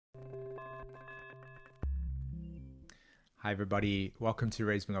Hi, everybody. Welcome to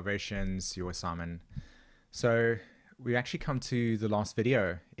Raising Ovations, your Simon. So, we actually come to the last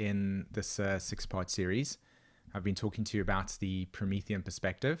video in this six-part series. I've been talking to you about the Promethean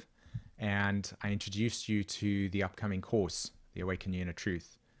perspective, and I introduced you to the upcoming course, the Awaken Inner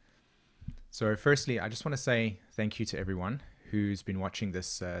Truth. So, firstly, I just want to say thank you to everyone who's been watching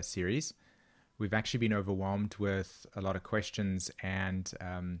this series. We've actually been overwhelmed with a lot of questions and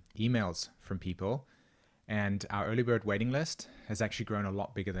emails from people. And our early bird waiting list has actually grown a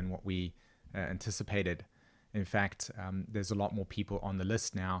lot bigger than what we anticipated. In fact, there's a lot more people on the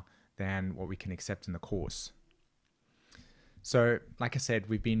list now than what we can accept in the course. So, like I said,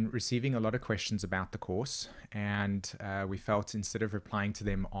 we've been receiving a lot of questions about the course, and we felt instead of replying to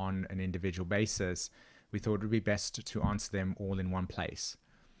them on an individual basis, we thought it would be best to answer them all in one place.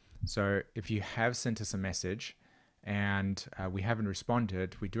 So if you have sent us a message and we haven't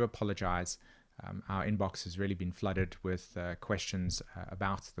responded, we do apologize. Our inbox has really been flooded with questions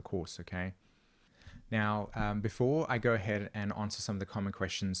about the course, okay? Now, before I go ahead and answer some of the common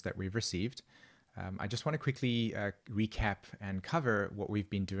questions that we've received, I just want to quickly recap and cover what we've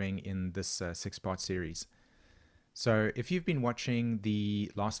been doing in this six-part series. So if you've been watching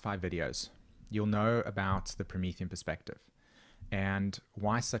the last 5 videos, you'll know about the Promethean perspective and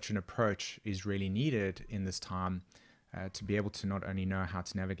why such an approach is really needed in this time to be able to not only know how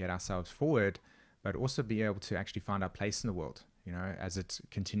to navigate ourselves forward, but also be able to actually find our place in the world, you know, as it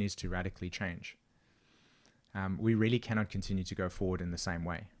continues to radically change. We really cannot continue to go forward in the same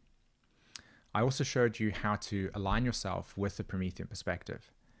way. I also showed you how to align yourself with the Promethean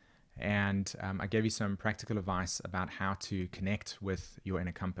perspective. And I gave you some practical advice about how to connect with your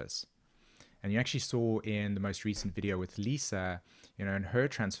inner compass. And you actually saw in the most recent video with Lisa, you know, in her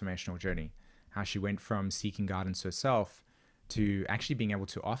transformational journey, how she went from seeking guidance herself to actually being able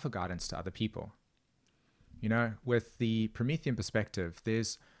to offer guidance to other people. You know, with the Promethean perspective,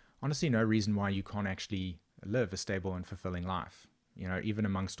 there's honestly no reason why you can't actually live a stable and fulfilling life, you know, even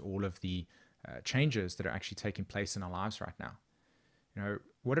amongst all of the changes that are actually taking place in our lives right now. You know,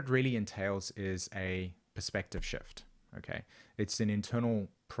 what it really entails is a perspective shift. Okay, it's an internal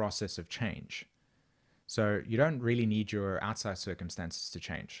process of change. So you don't really need your outside circumstances to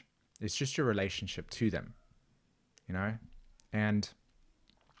change. It's just your relationship to them, you know? And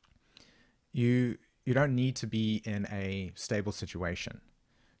you don't need to be in a stable situation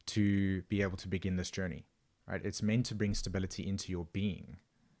to be able to begin this journey, right? It's meant to bring stability into your being.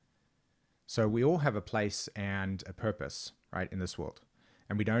 So we all have a place and a purpose, right, in this world.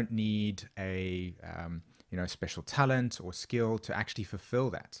 And we don't need a special talent or skill to actually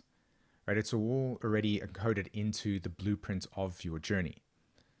fulfill that, right? It's all already encoded into the blueprint of your journey.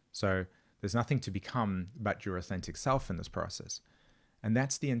 So there's nothing to become but your authentic self in this process. And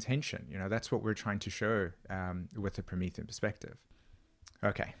that's the intention, you know, that's what we're trying to show with the Promethean perspective.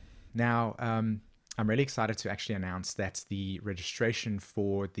 Okay, now I'm really excited to actually announce that the registration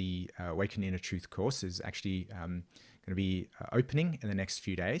for the Awaken Inner Truth course is actually going to be opening in the next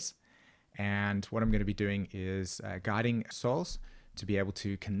few days. And what I'm going to be doing is guiding souls to be able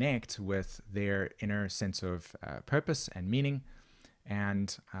to connect with their inner sense of purpose and meaning.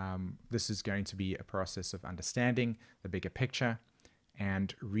 And this is going to be a process of understanding the bigger picture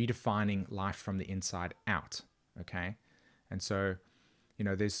and redefining life from the inside out. Okay. And so, you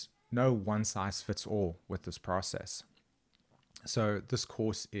know, there's no one size fits all with this process. So this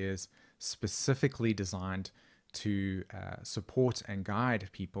course is specifically designed to support and guide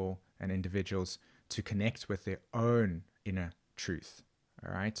people and individuals to connect with their own inner truth.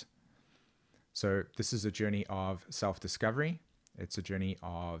 All right. So this is a journey of self-discovery. It's a journey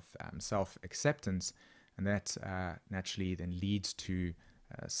of self-acceptance, and that naturally then leads to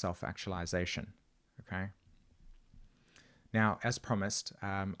self-actualization. Okay. Now, as promised,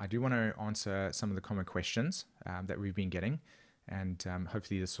 I do want to answer some of the common questions that we've been getting. And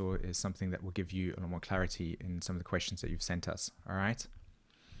hopefully this is something that will give you a lot more clarity in some of the questions that you've sent us. All right.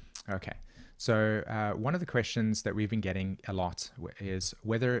 Okay. So one of the questions that we've been getting a lot is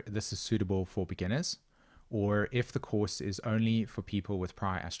whether this is suitable for beginners or if the course is only for people with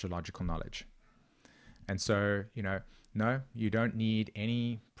prior astrological knowledge. And so, you know, no, you don't need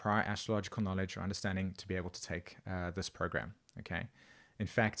any prior astrological knowledge or understanding to be able to take this program. Okay. In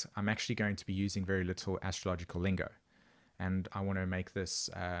fact, I'm actually going to be using very little astrological lingo. And I want to make this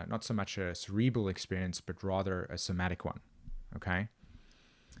not so much a cerebral experience, but rather a somatic one. Okay.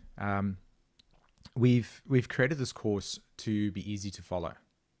 We've created this course to be easy to follow,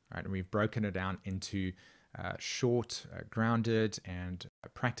 right? And we've broken it down into short, grounded, and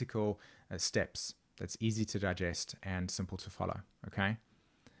practical steps that's easy to digest and simple to follow. Okay.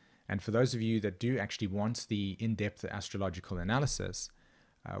 And for those of you that do actually want the in-depth astrological analysis,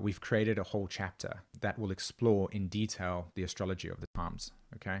 we've created a whole chapter that will explore in detail the astrology of the times,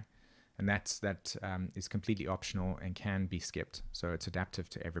 okay? And that is completely optional and can be skipped. So it's adaptive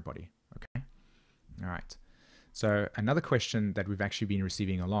to everybody, okay? All right. So another question that we've actually been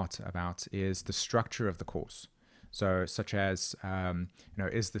receiving a lot about is the structure of the course. So such as,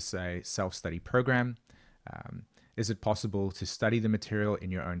 is this a self-study program? Is it possible to study the material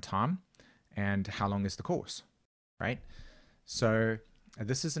in your own time? And how long is the course, right? So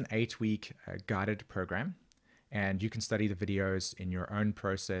this is an 8-week guided program, and you can study the videos in your own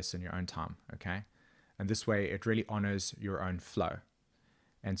process in your own time, okay? And this way it really honors your own flow.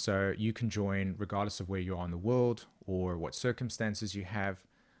 And so you can join regardless of where you are in the world or what circumstances you have.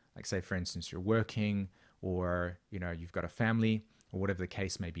 Like say, for instance, you're working or, you've got a family or whatever the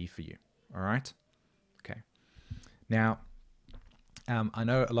case may be for you. All right. Okay. Now, I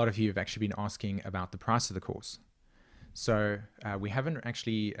know a lot of you have actually been asking about the price of the course. So we haven't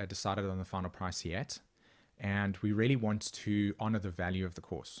actually decided on the final price yet. And we really want to honor the value of the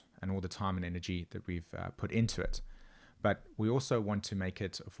course and all the time and energy that we've put into it. But we also want to make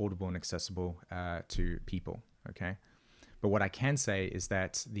it affordable and accessible to people, okay? But what I can say is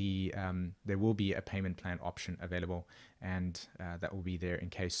that there will be a payment plan option available, and that will be there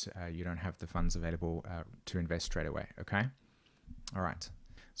in case you don't have the funds available to invest straight away, okay? All right.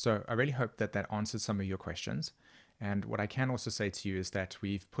 So I really hope that answers some of your questions. And what I can also say to you is that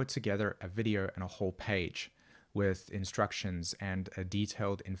we've put together a video and a whole page with instructions and a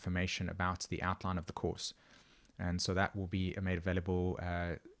detailed information about the outline of the course. And so that will be made available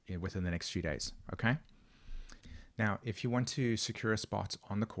within the next few days, okay? Now, if you want to secure a spot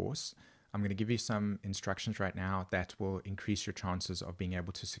on the course, I'm going to give you some instructions right now that will increase your chances of being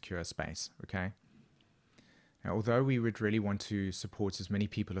able to secure a space, okay? Now, although we would really want to support as many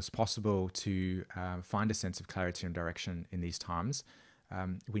people as possible to find a sense of clarity and direction in these times,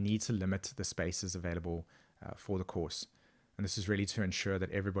 we need to limit the spaces available for the course. And this is really to ensure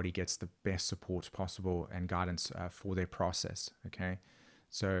that everybody gets the best support possible and guidance for their process, okay?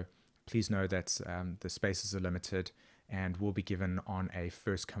 So please know that the spaces are limited and will be given on a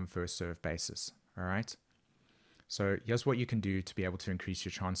first come, first serve basis, all right? So here's what you can do to be able to increase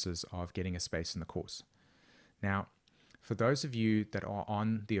your chances of getting a space in the course. Now, for those of you that are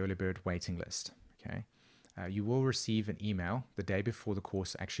on the early bird waiting list, okay, you will receive an email the day before the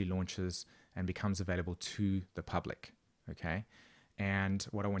course actually launches and becomes available to the public. Okay, and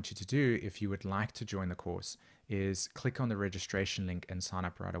what I want you to do, if you would like to join the course, is click on the registration link and sign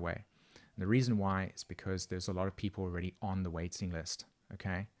up right away. And the reason why is because there's a lot of people already on the waiting list.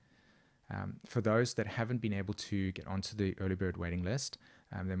 Okay, for those that haven't been able to get onto the early bird waiting list,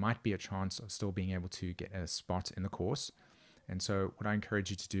 there might be a chance of still being able to get a spot in the course. And so what I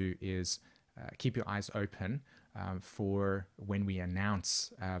encourage you to do is keep your eyes open for when we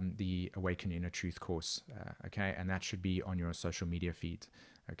announce the Awaken Inner Truth course, okay? And that should be on your social media feed,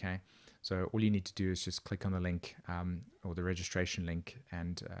 okay? So all you need to do is just click on the link or the registration link,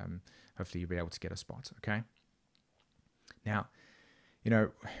 and hopefully you'll be able to get a spot, okay? Now,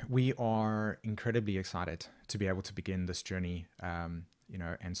 we are incredibly excited to be able to begin this journey,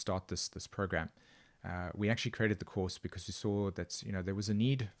 and start this program. We actually created the course because we saw that, there was a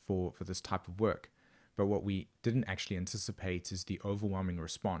need for this type of work. But what we didn't actually anticipate is the overwhelming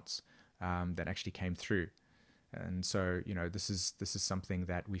response that actually came through. And so, this is something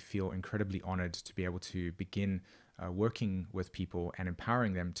that we feel incredibly honored to be able to begin working with people and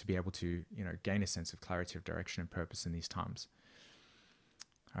empowering them to be able to, gain a sense of clarity of direction and purpose in these times.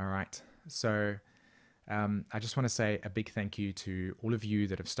 All right. So I just want to say a big thank you to all of you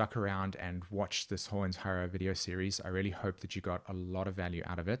that have stuck around and watched this whole entire video series. I really hope that you got a lot of value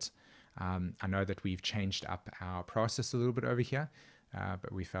out of it. I know that we've changed up our process a little bit over here,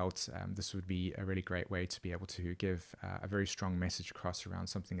 but we felt this would be a really great way to be able to give a very strong message across around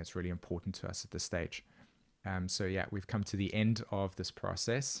something that's really important to us at this stage. So yeah, we've come to the end of this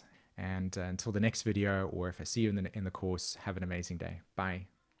process, and until the next video, or if I see you in the course, have an amazing day. Bye.